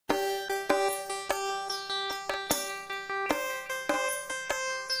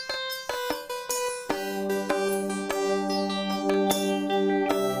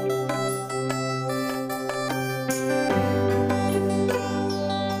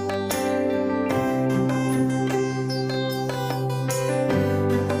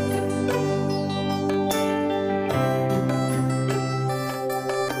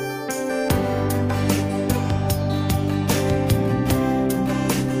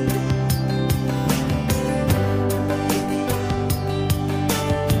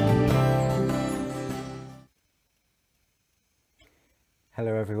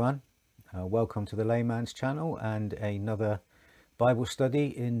Hello everyone, welcome to the Layman's channel and another Bible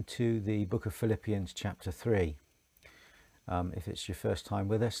study into the book of Philippians chapter 3. If it's your first time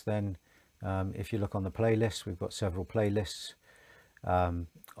with us, then if you look on the playlist, we've got several playlists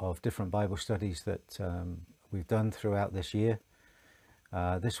of different Bible studies that we've done throughout this year.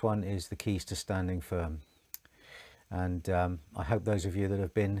 This one is the keys to standing firm, and I hope those of you that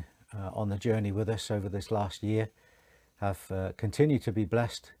have been on the journey with us over this last year have continued to be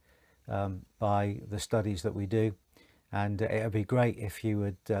blessed by the studies that we do. And it would be great if you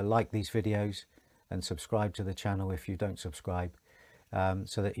would like these videos and subscribe to the channel if you don't subscribe,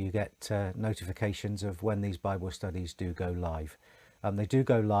 so that you get notifications of when these Bible studies do go live. They do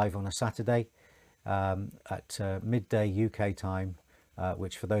go live on a Saturday at midday UK time,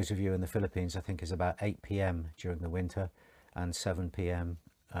 which for those of you in the Philippines I think is about 8 p.m. during the winter and 7 p.m.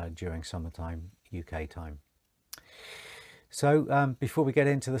 During summertime UK time. So before we get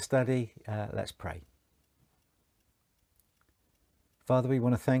into the study, let's pray. Father, we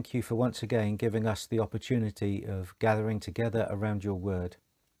want to thank you for once again giving us the opportunity of gathering together around your word.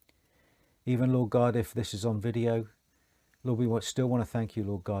 Even, Lord God, if this is on video, Lord, we still want to thank you,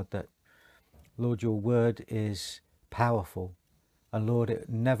 Lord God, that, Lord, your word is powerful, and Lord, it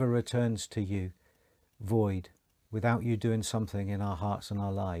never returns to you void without you doing something in our hearts and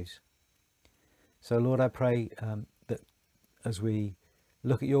our lives. So, Lord, I pray that as we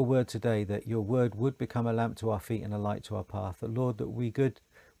look at your word today, that your word would become a lamp to our feet and a light to our path. That, Lord, that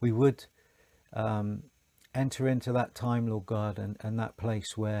we would enter into that time, Lord God, and that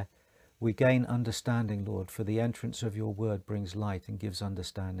place where we gain understanding, Lord, for the entrance of your word brings light and gives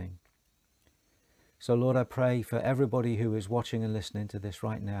understanding. So, Lord, I pray for everybody who is watching and listening to this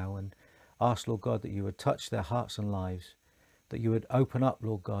right now, and ask, Lord God, that you would touch their hearts and lives, that you would open up,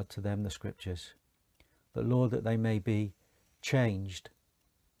 Lord God, to them the scriptures, that, Lord, that they may be changed,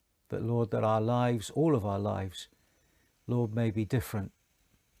 that, Lord, that our lives, all of our lives, Lord, may be different,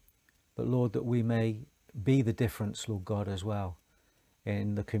 but, Lord, that we may be the difference, Lord God, as well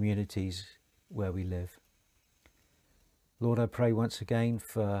in the communities where we live. Lord, I pray once again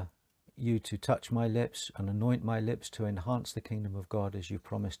for you to touch my lips and anoint my lips to enhance the kingdom of God as you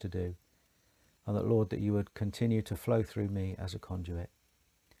promised to do, and that, Lord, that you would continue to flow through me as a conduit,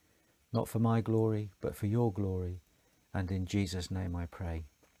 not for my glory, but for your glory. And in Jesus' name I pray.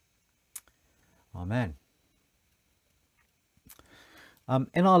 Amen.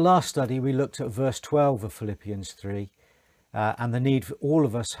 In our last study, we looked at verse 12 of Philippians 3 and the need all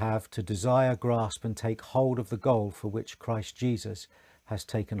of us have to desire, grasp and take hold of the goal for which Christ Jesus has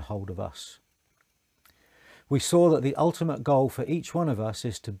taken hold of us. We saw that the ultimate goal for each one of us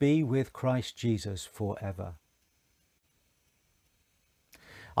is to be with Christ Jesus forever.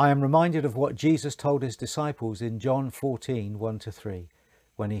 I am reminded of what Jesus told his disciples in John 14, 1-3,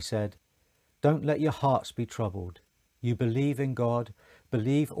 when he said, "Don't let your hearts be troubled. You believe in God,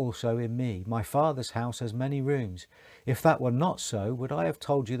 believe also in me. My Father's house has many rooms. If that were not so, would I have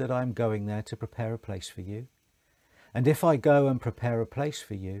told you that I am going there to prepare a place for you? And if I go and prepare a place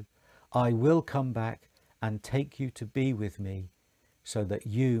for you, I will come back and take you to be with me, so that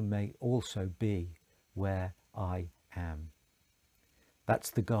you may also be where I am."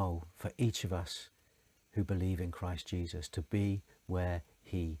 That's the goal for each of us who believe in Christ Jesus, to be where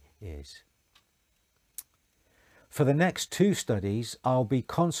he is. For the next two studies, I'll be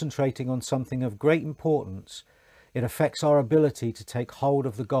concentrating on something of great importance. It affects our ability to take hold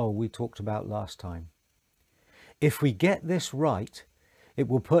of the goal we talked about last time. If we get this right, it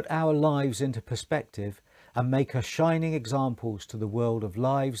will put our lives into perspective and make us shining examples to the world of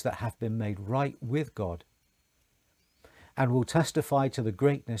lives that have been made right with God, and will testify to the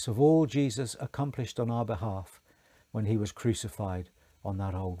greatness of all Jesus accomplished on our behalf when he was crucified on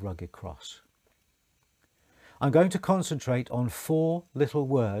that old rugged cross. I'm going to concentrate on four little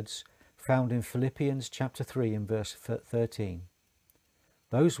words found in Philippians chapter 3 and verse 13.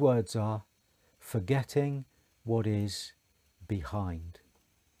 Those words are forgetting what is behind.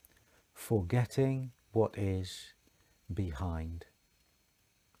 Forgetting what is behind.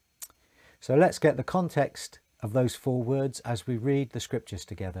 So let's get the context of those four words as we read the scriptures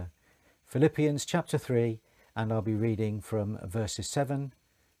together. Philippians chapter 3, and I'll be reading from verses 7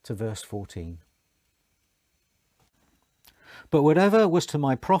 to verse 14. "But whatever was to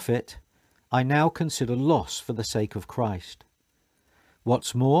my profit, I now consider loss for the sake of Christ.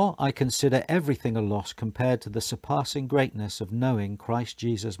 What's more, I consider everything a loss compared to the surpassing greatness of knowing Christ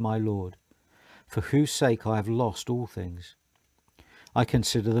Jesus my Lord, for whose sake I have lost all things. I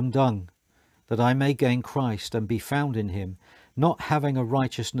consider them dung, that I may gain Christ and be found in him, not having a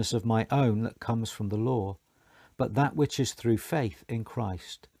righteousness of my own that comes from the law, but that which is through faith in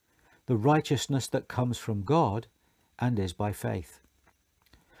Christ, the righteousness that comes from God and is by faith.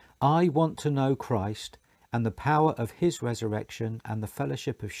 I want to know Christ and the power of his resurrection and the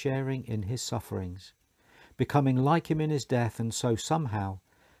fellowship of sharing in his sufferings, becoming like him in his death, and so somehow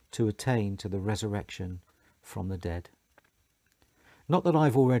to attain to the resurrection from the dead. Not that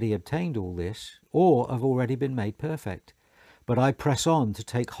I've already obtained all this, or have already been made perfect, but I press on to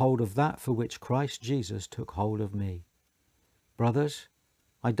take hold of that for which Christ Jesus took hold of me. Brothers,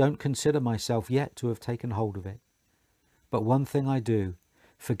 I don't consider myself yet to have taken hold of it. But one thing I do,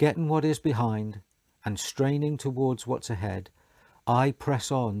 forgetting what is behind and straining towards what's ahead, I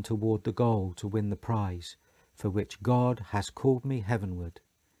press on toward the goal to win the prize for which God has called me heavenward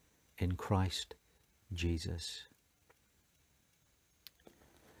in Christ Jesus.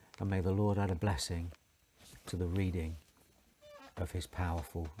 And may the Lord add a blessing to the reading of his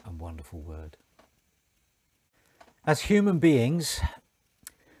powerful and wonderful word. As human beings,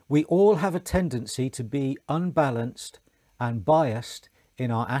 we all have a tendency to be unbalanced and biased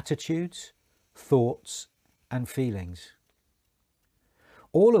in our attitudes, thoughts, and feelings.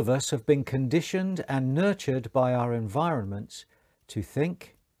 All of us have been conditioned and nurtured by our environments to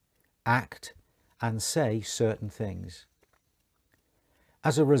think, act, and say certain things.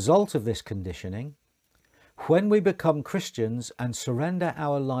 As a result of this conditioning, when we become Christians and surrender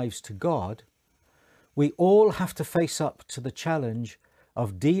our lives to God, we all have to face up to the challenge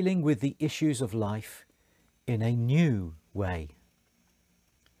of dealing with the issues of life in a new way.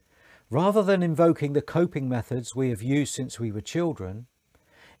 Rather than invoking the coping methods we have used since we were children,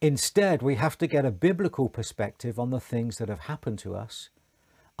 instead we have to get a biblical perspective on the things that have happened to us,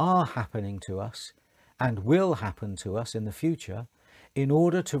 are happening to us, and will happen to us in the future, in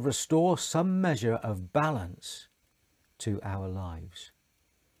order to restore some measure of balance to our lives.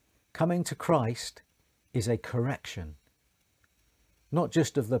 Coming to Christ is a correction, not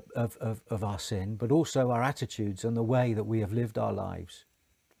just of our sin, but also our attitudes and the way that we have lived our lives.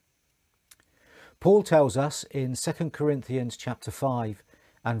 Paul tells us in 2 Corinthians chapter 5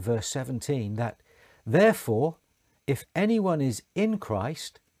 and verse 17 that, therefore, if anyone is in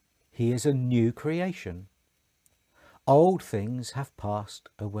Christ, he is a new creation. Old things have passed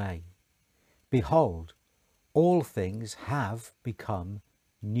away. Behold, all things have become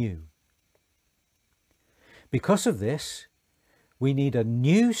new. Because of this, we need a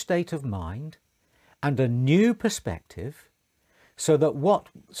new state of mind and a new perspective so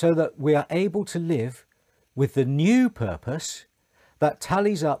that we are able to live with the new purpose that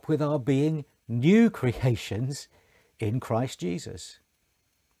tallies up with our being new creations in Christ Jesus.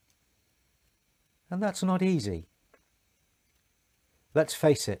 And that's not easy. Let's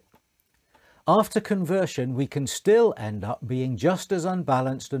face it, after conversion we can still end up being just as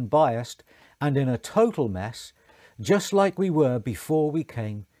unbalanced and biased and in a total mess, just like we were before we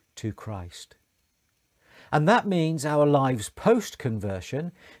came to Christ. And that means our lives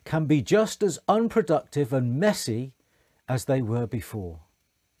post-conversion can be just as unproductive and messy as they were before.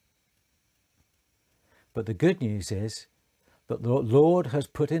 But the good news is that the Lord has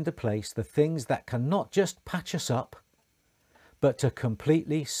put into place the things that can not just patch us up, but to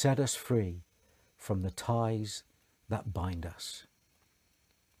completely set us free from the ties that bind us.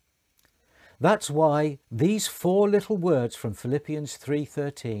 That's why these 4 little words from Philippians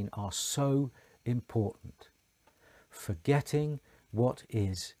 3:13 are so important. Forgetting what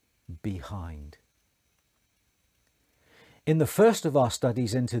is behind. In the first of our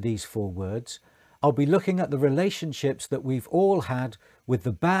studies into these 4 words, I'll be looking at the relationships that we've all had with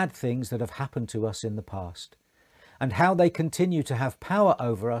the bad things that have happened to us in the past, and how they continue to have power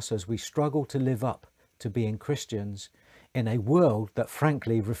over us as we struggle to live up to being Christians in a world that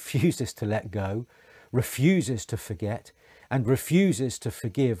frankly refuses to let go, refuses to forget, and refuses to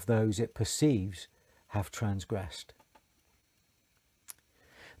forgive those it perceives have transgressed.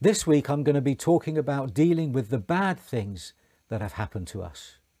 This week I'm going to be talking about dealing with the bad things that have happened to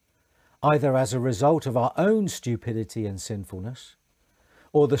us, either as a result of our own stupidity and sinfulness,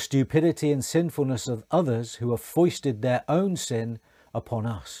 or the stupidity and sinfulness of others who have foisted their own sin upon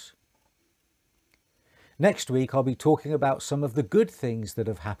us. Next week I'll be talking about some of the good things that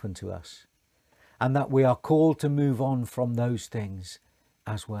have happened to us, and that we are called to move on from those things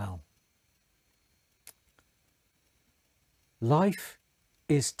as well. Life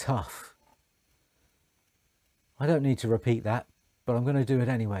is tough. I don't need to repeat that, but I'm going to do it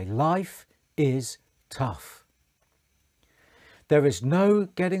anyway. Life is tough. There is no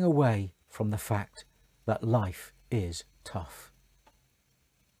getting away from the fact that life is tough.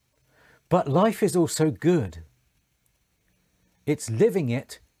 But life is also good. It's living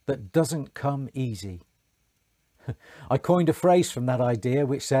it that doesn't come easy. I coined a phrase from that idea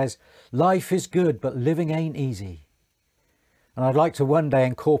which says, life is good, but living ain't easy. And I'd like to one day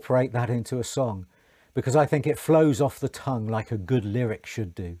incorporate that into a song, because I think it flows off the tongue like a good lyric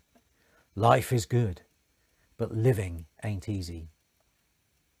should do. Life is good, but living ain't easy.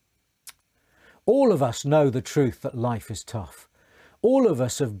 All of us know the truth that life is tough. All of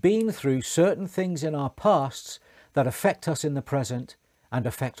us have been through certain things in our pasts that affect us in the present and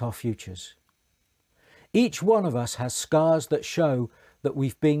affect our futures. Each one of us has scars that show that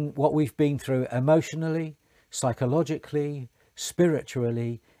what we've been through emotionally, psychologically,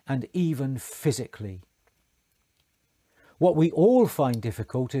 spiritually, and even physically. What we all find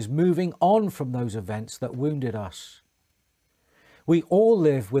difficult is moving on from those events that wounded us. We all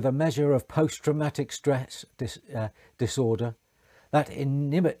live with a measure of post-traumatic stress disorder that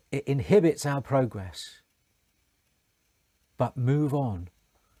inhibits our progress. But move on,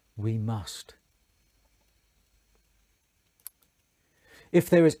 we must. If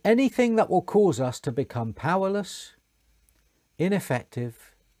there is anything that will cause us to become powerless,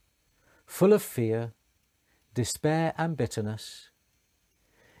 ineffective, full of fear, despair and bitterness,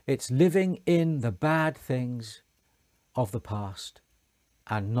 it's living in the bad things of the past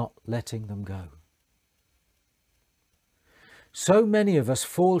and not letting them go. So many of us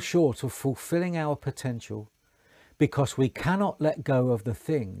fall short of fulfilling our potential because we cannot let go of the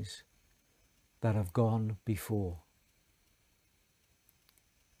things that have gone before.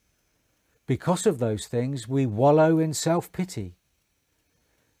 Because of those things, we wallow in self-pity.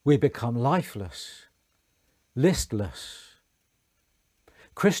 We become lifeless, listless.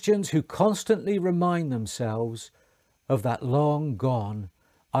 Christians who constantly remind themselves of that long gone,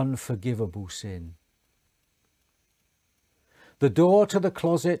 unforgivable sin. The door to the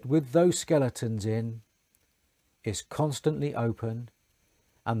closet with those skeletons in is constantly open,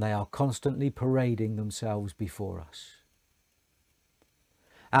 and they are constantly parading themselves before us.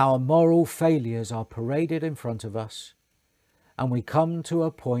 Our moral failures are paraded in front of us, and we come to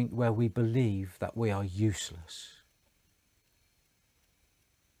a point where we believe that we are useless.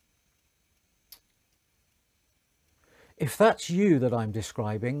 If that's you that I'm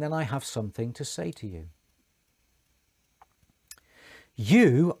describing, then I have something to say to you.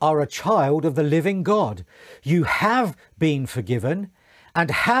 You are a child of the living God. You have been forgiven and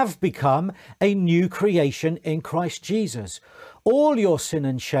have become a new creation in Christ Jesus. All your sin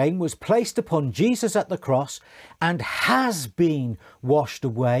and shame was placed upon Jesus at the cross and has been washed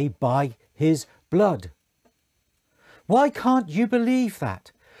away by his blood. Why can't you believe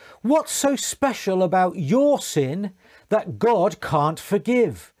that? What's so special about your sin that God can't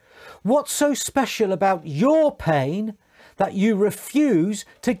forgive? What's so special about your pain that you refuse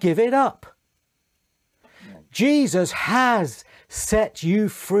to give it up? Jesus has set you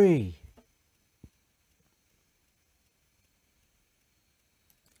free.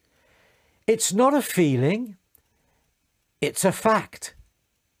 It's not a feeling, it's a fact.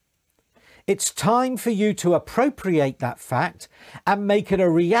 It's time for you to appropriate that fact and make it a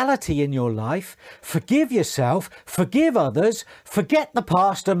reality in your life. Forgive yourself, forgive others, forget the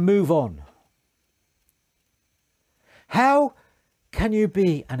past and move on. How can you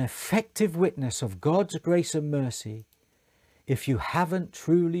be an effective witness of God's grace and mercy if you haven't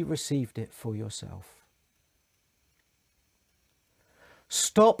truly received it for yourself?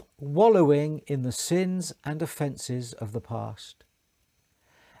 Stop wallowing in the sins and offences of the past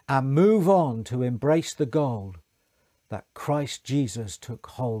and move on to embrace the goal that Christ Jesus took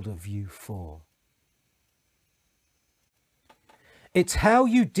hold of you for. It's how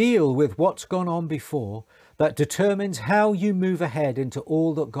you deal with what's gone on before that determines how you move ahead into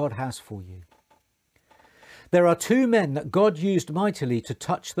all that God has for you. There are two men that God used mightily to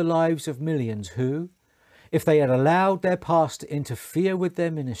touch the lives of millions who, if they had allowed their past to interfere with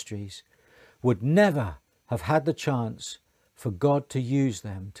their ministries, would never have had the chance for God to use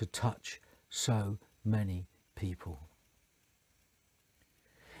them to touch so many people.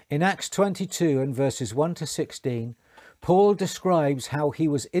 In Acts 22 and verses 1 to 16, Paul describes how he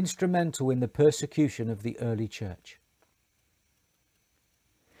was instrumental in the persecution of the early church.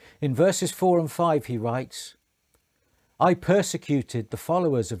 In verses 4 and 5 he writes, "I persecuted the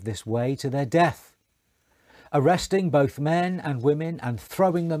followers of this way to their death, arresting both men and women and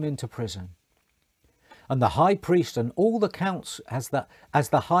throwing them into prison. And the high priest and all the council, as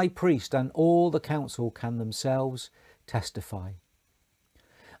the high priest and all the council can themselves testify.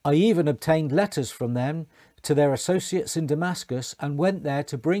 I even obtained letters from them to their associates in Damascus and went there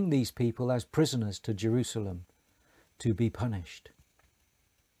to bring these people as prisoners to Jerusalem to be punished."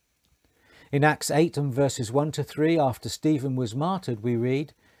 In Acts 8 and verses 1 to 3, after Stephen was martyred, we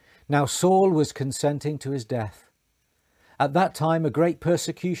read, "Now Saul was consenting to his death, At that time, a great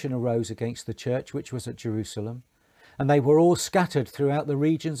persecution arose against the church which was at Jerusalem, and they were all scattered throughout the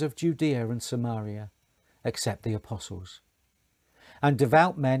regions of Judea and Samaria, except the apostles. And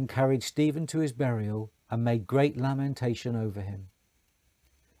devout men carried Stephen to his burial and made great lamentation over him.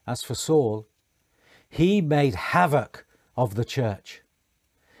 As for Saul, he made havoc of the church,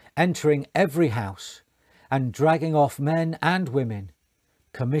 entering every house and dragging off men and women,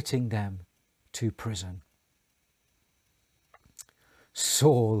 committing them to prison.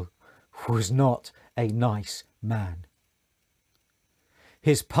 Saul was not a nice man.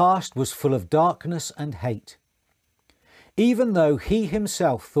 His past was full of darkness and hate, even though he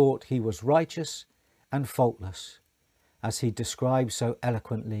himself thought he was righteous and faultless, as he describes so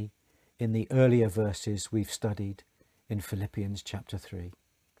eloquently in the earlier verses we've studied in Philippians chapter 3.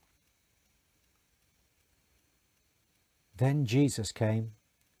 Then Jesus came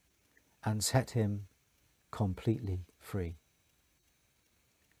and set him completely free.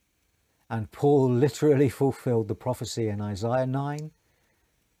 And Paul literally fulfilled the prophecy in Isaiah 9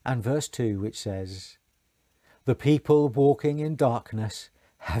 and verse 2, which says, "The people walking in darkness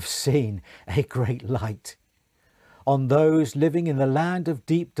have seen a great light. On those living in the land of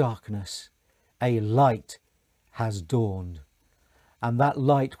deep darkness, a light has dawned." And that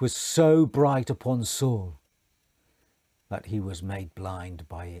light was so bright upon Saul that he was made blind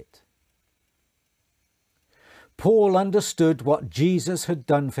by it. Paul understood what Jesus had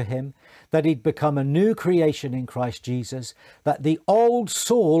done for him, that he'd become a new creation in Christ Jesus, that the old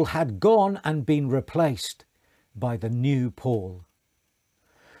Saul had gone and been replaced by the new Paul.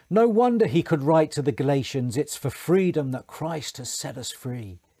 No wonder he could write to the Galatians, "It's for freedom that Christ has set us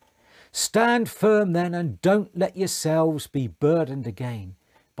free. Stand firm then, and don't let yourselves be burdened again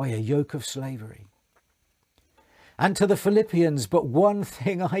by a yoke of slavery." And to the Philippians, "But one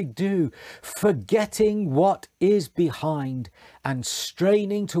thing I do, forgetting what is behind and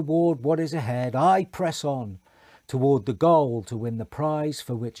straining toward what is ahead, I press on toward the goal to win the prize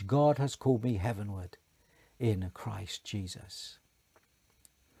for which God has called me heavenward in Christ Jesus."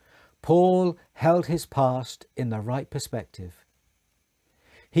 Paul held his past in the right perspective.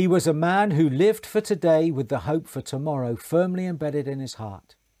 He was a man who lived for today with the hope for tomorrow firmly embedded in his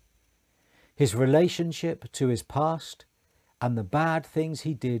heart. His relationship to his past and the bad things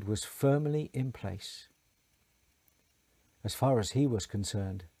he did was firmly in place. As far as he was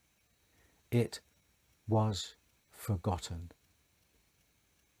concerned, it was forgotten.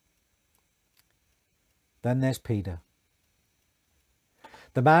 Then there's Peter,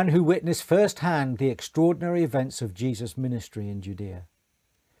 the man who witnessed firsthand the extraordinary events of Jesus' ministry in Judea.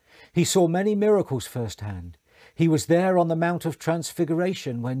 He saw many miracles firsthand. He was there on the Mount of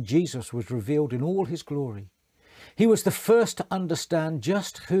Transfiguration when Jesus was revealed in all his glory. He was the first to understand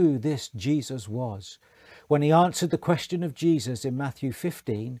just who this Jesus was when he answered the question of Jesus in Matthew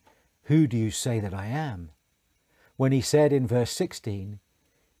 15, "Who do you say that I am?" When he said in verse 16,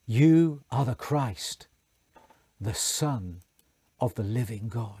 "You are the Christ, the Son of the living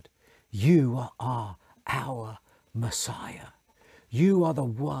God. You are our Messiah. You are the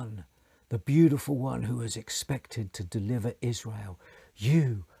one, the beautiful one who is expected to deliver Israel.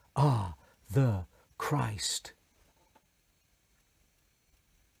 You are the Christ."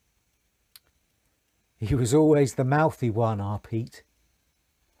 He was always the mouthy one, our Pete.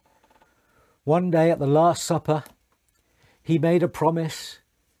 One day at the Last Supper, he made a promise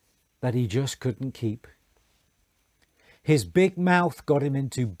that he just couldn't keep. His big mouth got him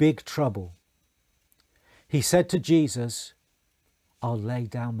into big trouble. He said to Jesus, "I'll lay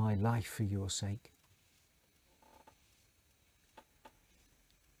down my life for your sake."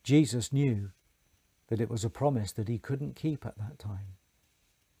 Jesus knew that it was a promise that he couldn't keep at that time,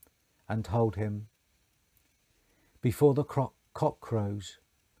 and told him, "Before the cock crows,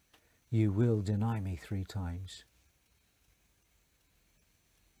 you will deny me 3 times.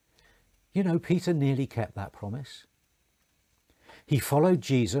 You know, Peter nearly kept that promise. He followed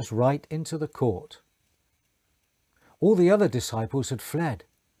Jesus right into the court. All the other disciples had fled,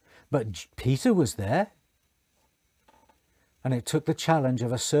 but Peter was there. And it took the challenge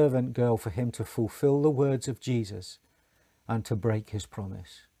of a servant girl for him to fulfill the words of Jesus and to break his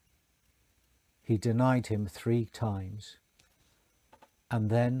promise. He denied him 3 times.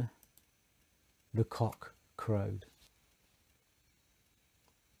 And then the cock crowed.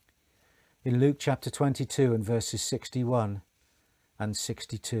 In Luke chapter 22 and verses 61 and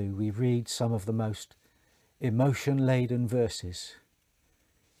 62, we read some of the most emotion-laden verses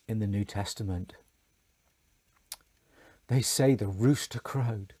in the New Testament. They say the rooster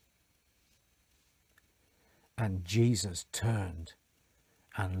crowed, and Jesus turned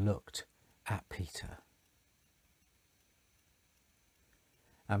and looked at Peter.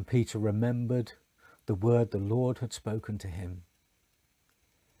 And Peter remembered the word the Lord had spoken to him,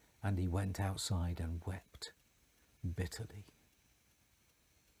 and he went outside and wept bitterly.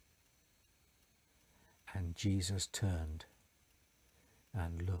 And Jesus turned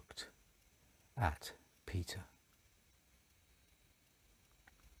and looked at Peter.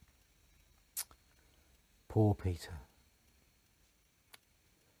 Poor Peter.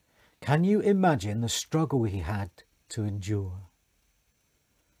 Can you imagine the struggle he had to endure,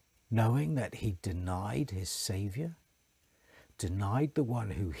 knowing that he denied his Saviour, denied the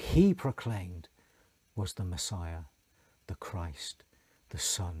one who he proclaimed was the Messiah, the Christ, the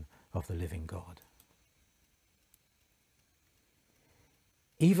Son of the living God?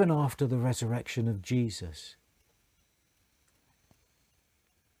 Even after the resurrection of Jesus,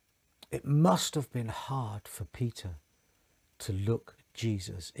 it must have been hard for Peter to look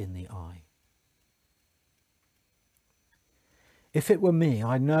Jesus in the eye. If it were me,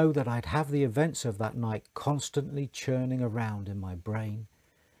 I know that I'd have the events of that night constantly churning around in my brain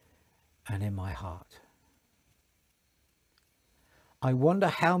and in my heart. I wonder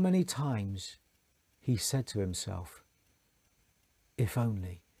how many times he said to himself, "If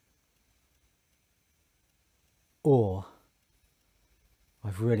only," or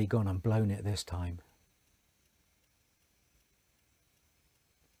 "I've really gone and blown it this time."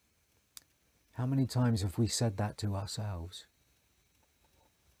 How many times have we said that to ourselves?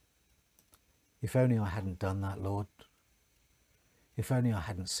 If only I hadn't done that, Lord. If only I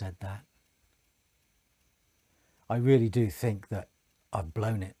hadn't said that. I really do think that I've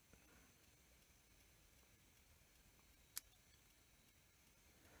blown it.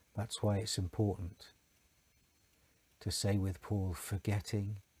 That's why it's important to say with Paul,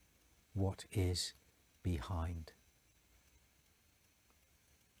 forgetting what is behind.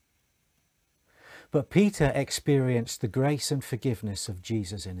 But Peter experienced the grace and forgiveness of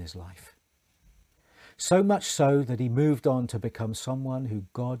Jesus in his life. So much so that he moved on to become someone who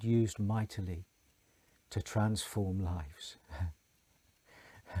God used mightily to transform lives.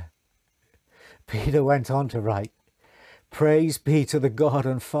 Peter went on to write, "Praise be to the God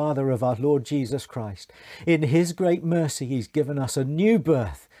and Father of our Lord Jesus Christ. In his great mercy, he's given us a new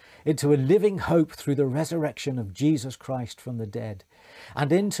birth into a living hope through the resurrection of Jesus Christ from the dead,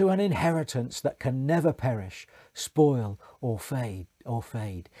 and into an inheritance that can never perish, spoil, or fade.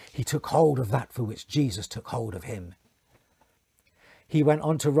 He took hold of that for which Jesus took hold of him. He went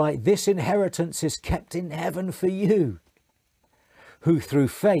on to write, "This inheritance is kept in heaven for you, who through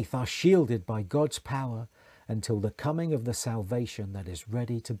faith are shielded by God's power until the coming of the salvation that is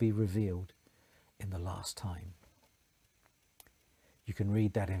ready to be revealed in the last time." You can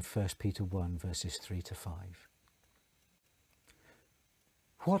read that in 1 Peter 1 verses 3 to 5.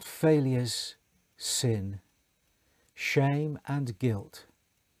 What failures, sin, shame and guilt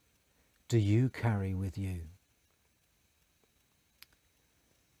do you carry with you?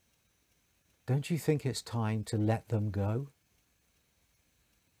 Don't you think it's time to let them go?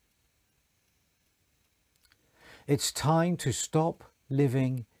 It's time to stop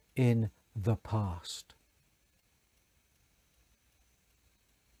living in the past.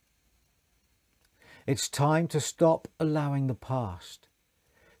 It's time to stop allowing the past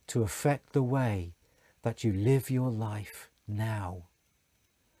to affect the way that you live your life now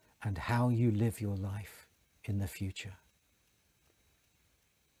and how you live your life in the future.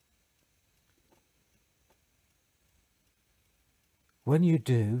 When you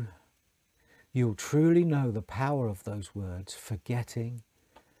do, you'll truly know the power of those words, forgetting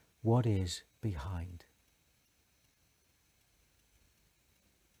what is behind.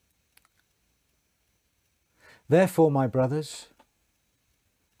 Therefore, my brothers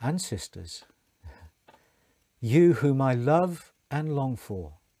and sisters, you whom I love and long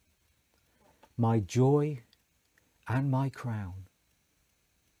for, my joy and my crown,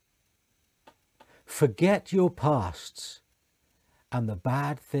 forget your pasts and the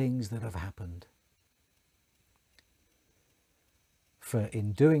bad things that have happened. For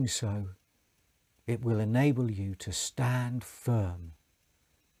in doing so, it will enable you to stand firm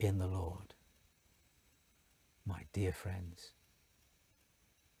in the Lord. My dear friends,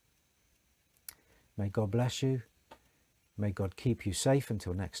 may God bless you. May God keep you safe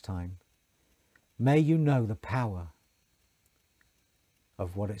until next time. May you know the power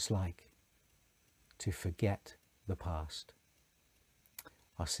of what it's like to forget the past.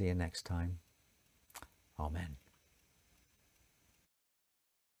 I'll see you next time. Amen.